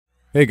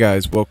Hey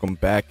guys, welcome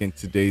back. In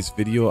today's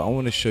video I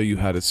want to show you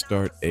how to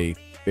start a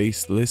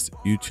faceless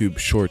YouTube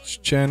Shorts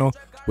channel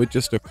with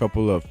just a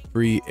couple of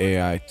free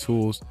AI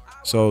tools.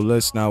 So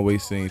let's not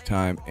waste any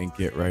time and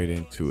get right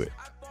into it.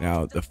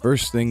 Now the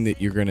first thing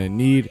that you're going to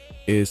need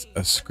is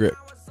a script,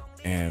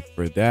 and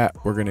for that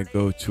we're going to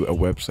go to a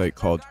website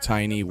called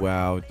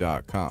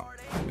tinywow.com.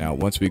 Now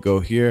once we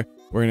go here,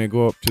 we're going to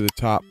go up to the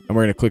top and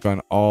we're going to click on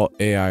all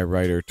AI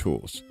writer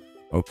tools.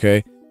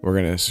 Okay, we're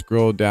going to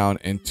scroll down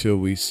until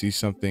we see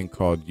something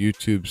called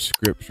YouTube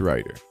script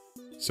writer.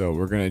 So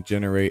we're going to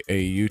generate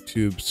a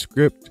YouTube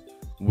script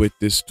with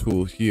this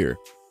tool here.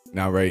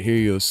 Now right here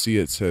you'll see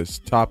it says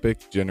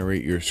topic,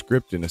 generate your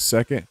script in a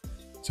second.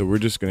 So we're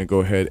just going to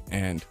go ahead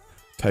and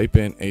type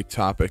in a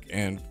topic,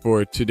 and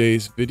for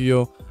today's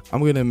video I'm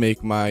going to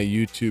make my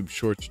YouTube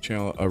Shorts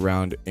channel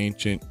around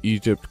ancient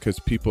Egypt because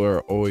people are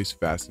always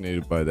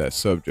fascinated by that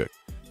subject.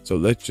 So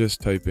let's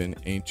just type in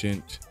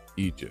ancient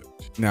Egypt.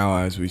 Now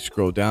as we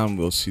scroll down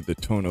we'll see the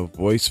tone of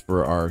voice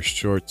for our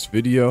Shorts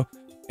video,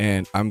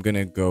 and I'm going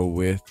to go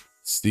with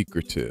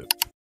secretive.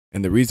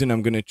 And the reason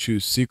I'm going to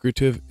choose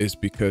secretive is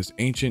because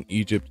ancient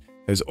Egypt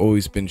has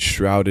always been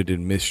shrouded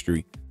in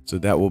mystery, so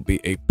that will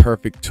be a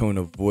perfect tone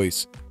of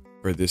voice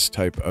for this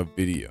type of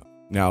video.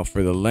 Now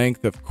for the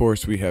length, of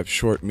course, we have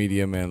short,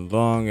 medium, and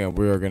long, and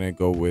we're going to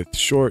go with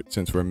short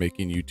since we're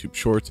making YouTube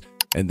Shorts,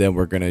 and then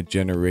we're going to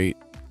generate.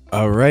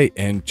 All right,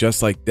 and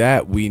just like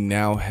that, we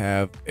now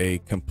have a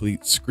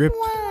complete script.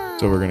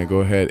 So we're going to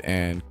go ahead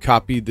and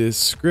copy this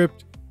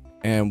script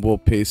and we'll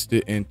paste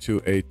it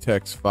into a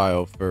text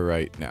file for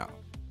right now.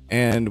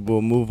 And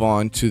we'll move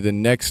on to the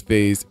next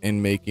phase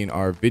in making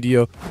our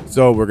video.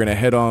 So we're going to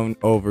head on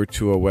over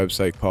to a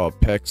website called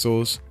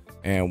Faceless.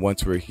 And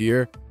once we're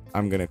here,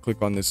 I'm going to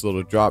click on this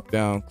little drop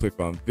down, click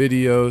on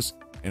videos,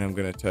 and I'm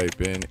going to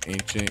type in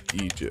ancient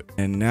Egypt.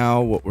 And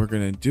now what we're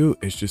going to do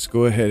is just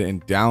go ahead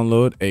and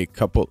download a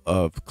couple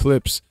of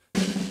clips.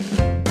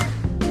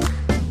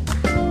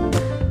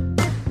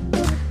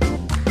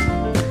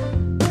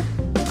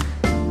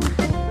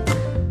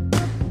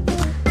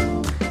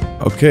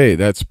 Okay,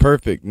 that's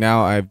perfect.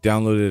 Now I've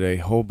downloaded a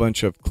whole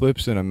bunch of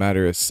clips in a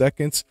matter of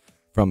seconds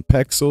from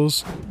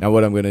Faceless. Now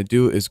what I'm going to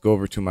do is go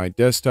over to my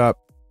desktop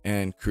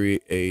and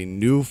create a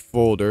new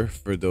folder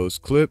for those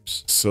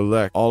clips.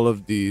 Select all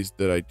of these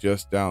that I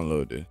just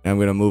downloaded, and I'm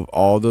going to move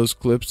all those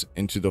clips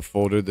into the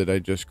folder that I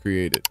just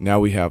created. Now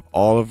we have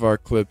all of our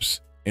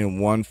clips in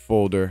one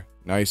folder,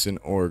 nice and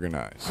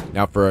organized.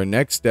 Now for our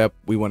next step,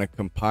 we want to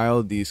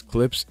compile these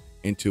clips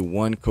into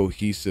one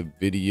cohesive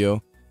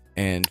video,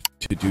 and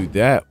to do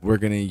that we're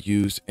going to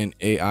use an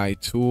AI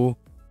tool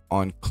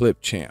on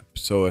ClipChamp.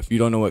 So if you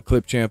don't know what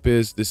ClipChamp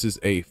is, this is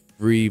a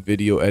free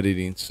video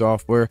editing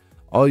software.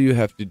 All you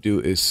have to do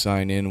is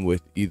sign in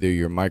with either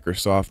your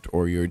Microsoft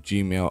or your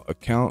Gmail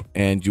account,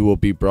 and you will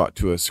be brought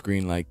to a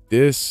screen like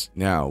this.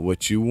 Now,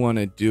 what you want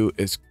to do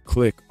is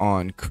click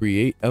on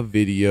create a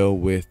video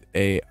with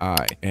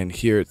AI. And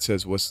here it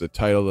says, what's the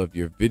title of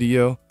your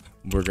video?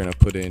 We're going to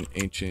put in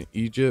ancient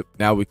Egypt.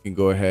 Now we can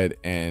go ahead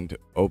and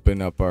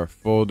open up our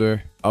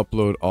folder,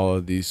 upload all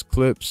of these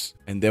clips,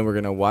 and then we're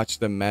going to watch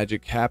the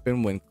magic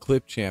happen when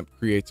ClipChamp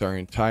creates our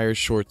entire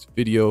Shorts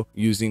video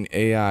using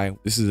AI.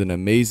 This is an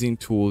amazing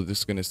tool. This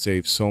is going to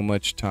save so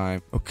much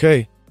time.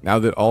 Okay, now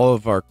that all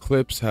of our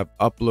clips have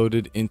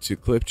uploaded into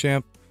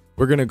ClipChamp,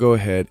 we're going to go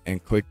ahead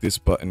and click this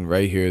button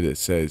right here that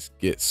says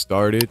get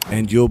started,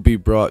 and you'll be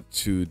brought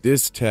to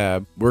this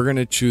tab. We're going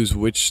to choose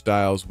which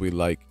styles we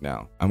like.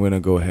 Now I'm going to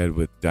go ahead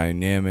with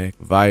dynamic,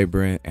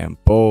 vibrant, and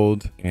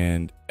bold,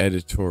 and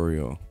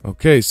editorial.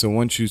 Okay, so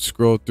once you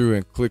scroll through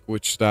and click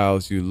which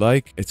styles you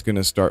like, it's going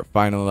to start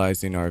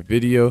finalizing our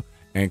video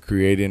and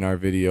creating our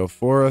video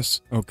for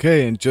us.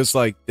 Okay, and just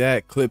like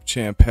that,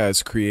 ClipChamp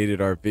has created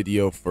our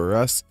video for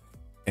us,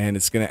 and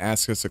it's going to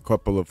ask us a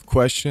couple of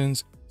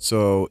questions.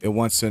 So it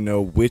wants to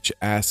know which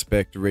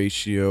aspect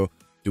ratio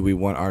do we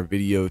want our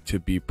video to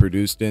be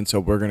produced in. So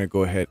we're going to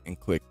go ahead and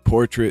click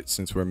portrait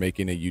since we're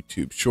making a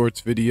YouTube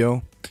Shorts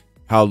video.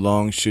 How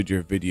long should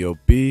your video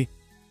be?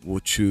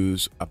 We'll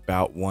choose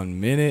about 1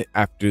 minute.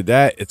 After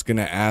that, it's going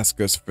to ask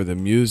us for the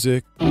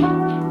music.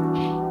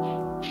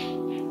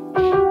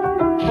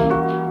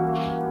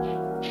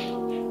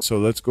 So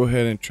let's go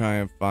ahead and try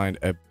and find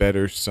a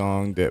better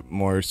song that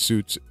more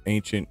suits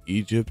ancient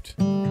Egypt.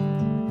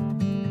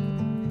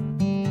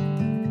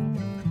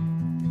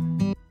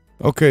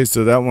 Okay,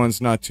 so that one's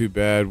not too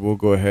bad. We'll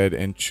go ahead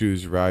and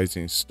choose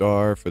Rising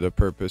Star for the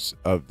purpose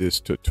of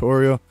this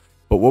tutorial.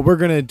 But what we're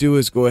going to do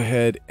is go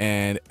ahead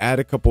and add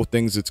a couple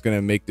things that's going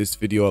to make this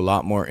video a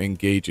lot more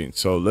engaging.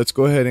 So let's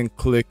go ahead and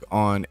click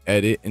on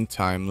Edit and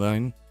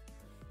Timeline,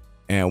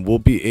 and we'll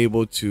be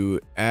able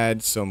to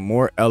add some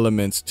more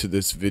elements to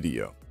this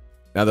video.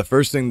 Now the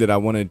first thing that I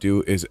want to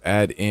do is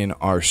add in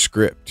our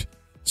script.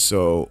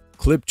 So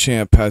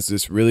ClipChamp has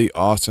this really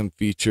awesome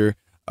feature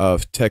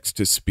of text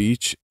to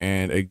speech,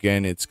 and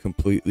again it's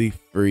completely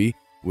free,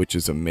 which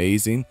is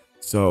amazing.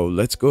 So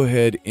let's go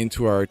ahead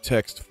into our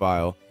text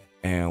file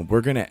and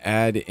we're going to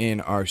add in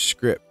our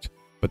script.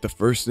 But the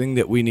first thing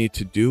that we need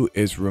to do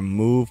is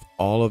remove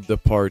all of the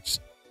parts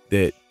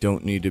that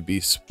don't need to be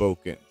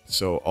spoken.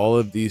 So all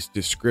of these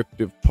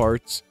descriptive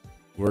parts,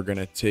 we're going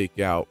to take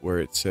out where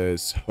it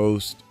says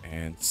host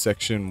and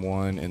section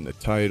 1 and the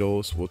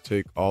titles. We'll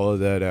take all of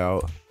that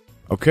out.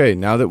 Okay,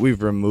 now that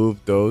we've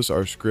removed those,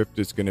 our script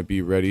is going to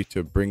be ready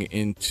to bring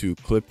into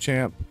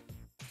ClipChamp.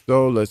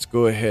 So let's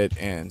go ahead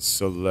and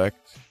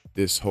select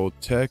this whole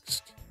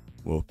text.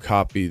 We'll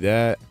copy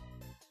that,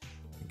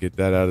 get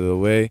that out of the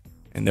way.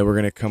 And then we're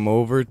going to come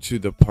over to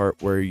the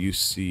part where you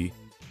see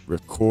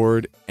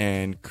record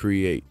and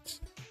create.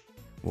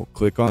 We'll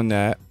click on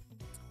that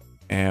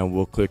and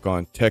we'll click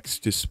on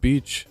text to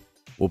speech.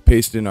 We'll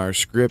paste in our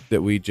script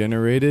that we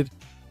generated,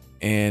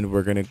 and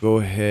we're going to go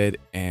ahead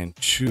and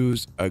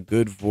choose a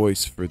good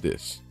voice for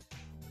this.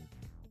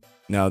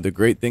 Now, the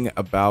great thing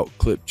about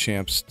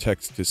ClipChamp's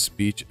text to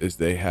speech is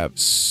they have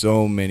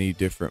so many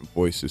different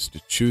voices to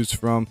choose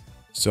from,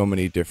 so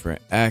many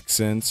different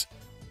accents.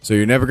 So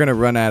you're never going to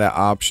run out of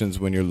options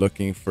when you're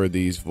looking for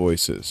these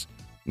voices.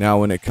 Now,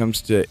 when it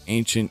comes to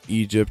ancient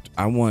Egypt,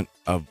 I want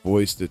a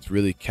voice that's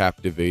really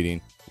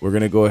captivating. We're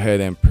going to go ahead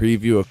and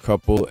preview a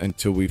couple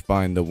until we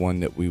find the one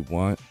that we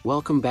want.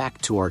 Welcome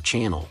back to our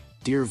channel,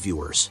 dear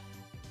viewers.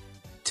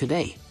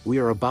 Today, we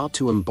are about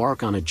to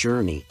embark on a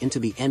journey into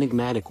the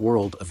enigmatic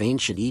world of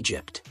ancient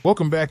Egypt.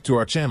 Welcome back to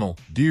our channel,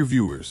 dear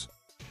viewers.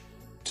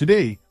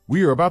 Today,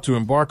 we are about to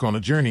embark on a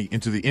journey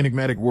into the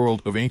enigmatic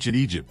world of ancient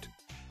Egypt.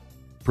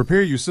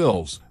 Prepare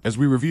yourselves as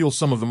we reveal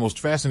some of the most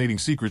fascinating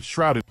secrets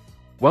shrouded.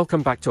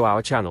 Welcome back to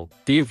our channel,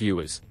 dear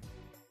viewers.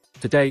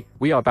 Today,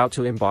 we are about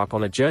to embark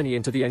on a journey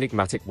into the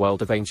enigmatic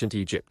world of ancient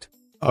Egypt.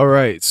 All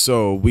right,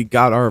 so we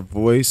got our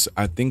voice.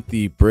 I think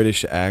the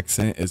British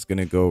accent is going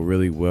to go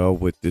really well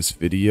with this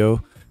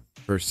video.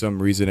 For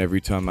some reason,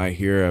 every time I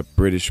hear a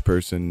British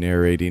person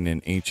narrating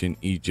an ancient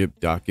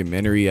Egypt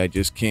documentary, I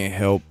just can't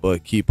help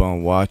but keep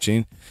on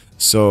watching.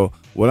 So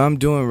what I'm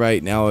doing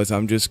right now is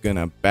I'm just going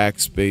to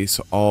backspace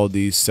all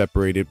these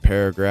separated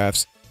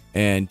paragraphs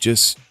and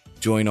just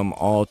join them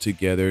all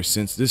together.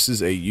 Since this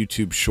is a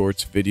YouTube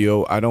Shorts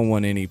video, I don't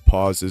want any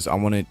pauses. I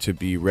want it to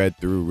be read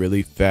through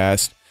really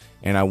fast,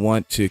 and I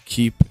want to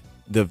keep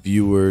the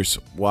viewers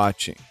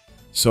watching.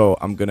 So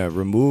I'm going to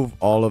remove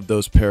all of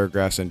those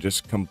paragraphs and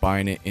just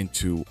combine it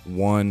into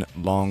one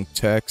long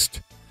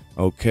text.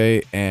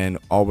 Okay, and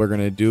all we're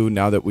going to do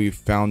now that we've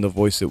found the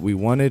voice that we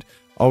wanted,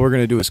 all we're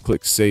going to do is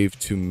click Save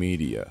to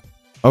Media.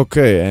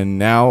 Okay, and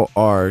now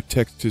our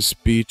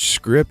text-to-speech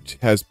script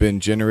has been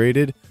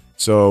generated.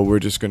 So we're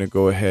just going to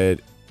go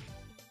ahead.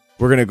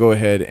 We're going to go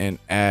ahead and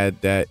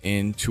add that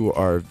into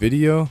our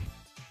video.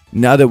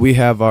 Now that we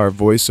have our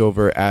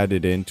voiceover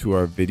added into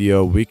our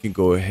video, we can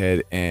go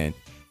ahead and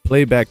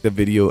play back the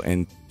video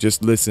and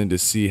just listen to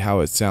see how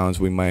it sounds.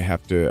 We might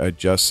have to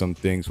adjust some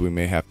things. We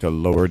may have to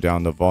lower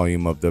down the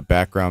volume of the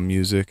background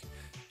music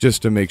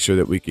just to make sure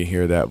that we can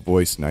hear that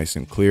voice nice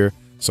and clear.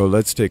 So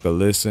let's take a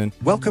listen.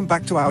 Welcome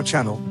back to our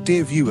channel,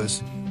 dear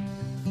viewers.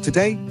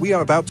 Today, we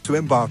are about to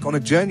embark on a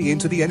journey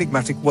into the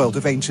enigmatic world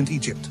of ancient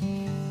Egypt.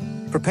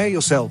 Prepare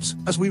yourselves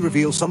as we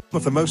reveal some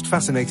of the most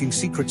fascinating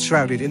secrets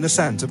shrouded in the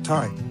sands of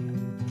time.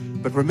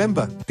 But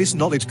remember, this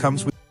knowledge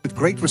comes with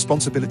great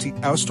responsibility.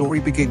 Our story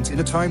begins in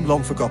a time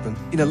long forgotten,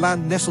 in a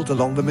land nestled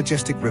along the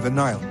majestic river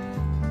Nile.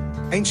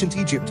 Ancient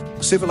Egypt,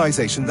 a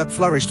civilization that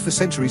flourished for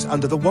centuries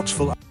under the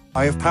watchful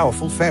eye of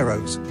powerful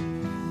pharaohs.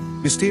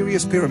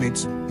 Mysterious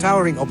pyramids,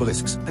 towering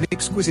obelisks, and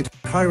exquisite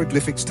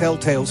hieroglyphics tell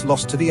tales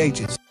lost to the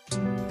ages.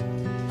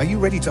 Are you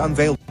ready to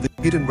unveil the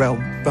hidden realm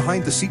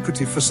behind the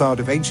secretive facade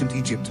of ancient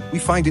Egypt? We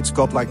find its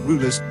godlike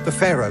rulers, the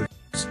pharaohs.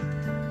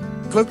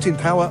 Cloaked in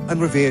power and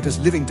revered as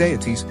living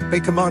deities, they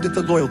commanded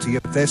the loyalty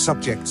of their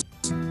subjects.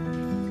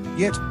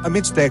 Yet,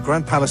 amidst their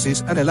grand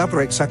palaces and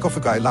elaborate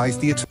sarcophagi lies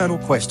the eternal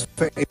quest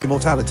for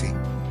immortality.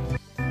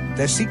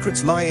 Their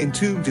secrets lie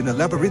entombed in the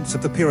labyrinths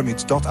of the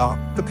pyramids.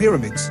 The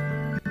pyramids.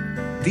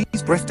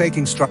 These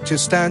breathtaking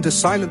structures stand as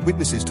silent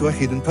witnesses to a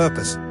hidden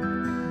purpose.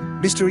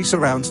 Mystery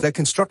surrounds their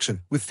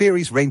construction, with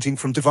theories ranging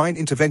from divine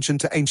intervention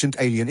to ancient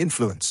alien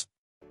influence.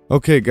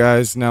 Okay,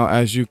 guys, now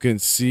as you can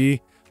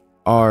see,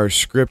 our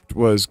script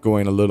was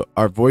going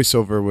our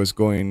voiceover was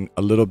going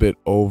a little bit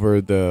over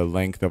the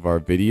length of our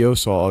video.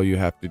 So all you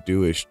have to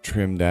do is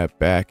trim that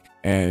back.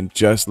 And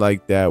just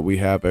like that, we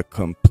have a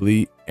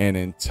complete and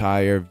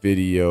entire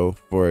video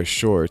for a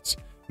shorts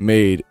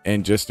made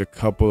in just a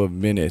couple of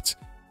minutes.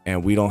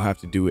 And we don't have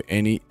to do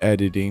any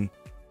editing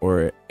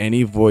or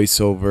any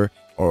voiceover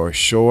or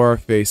show our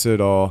face at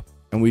all,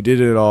 and we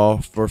did it all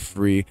for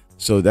free.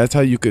 So that's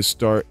how you could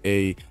start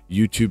a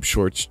YouTube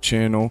Shorts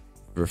channel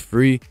for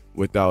free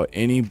without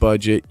any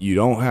budget. You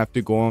don't have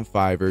to go on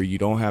Fiverr. You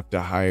don't have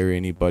to hire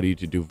anybody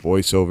to do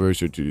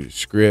voiceovers or to do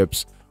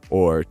scripts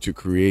or to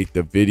create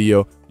the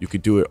video. You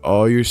could do it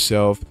all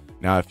yourself.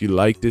 Now, if you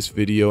like this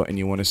video and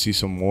you want to see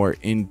some more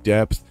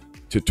in-depth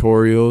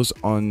tutorials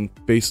on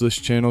Faceless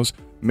channels,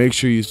 make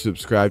sure you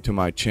subscribe to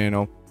my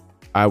channel.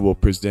 I will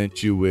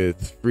present you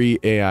with free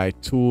AI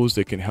tools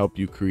that can help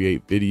you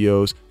create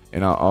videos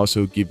and I'll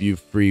also give you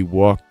free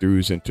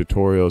walkthroughs and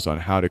tutorials on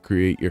how to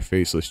create your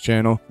faceless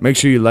channel. Make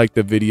sure you like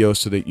the video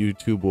so that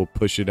YouTube will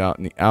push it out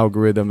in the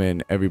algorithm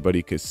and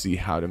everybody can see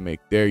how to make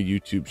their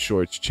YouTube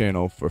Shorts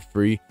channel for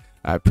free.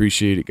 I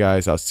appreciate it,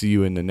 guys. I'll see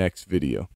you in the next video.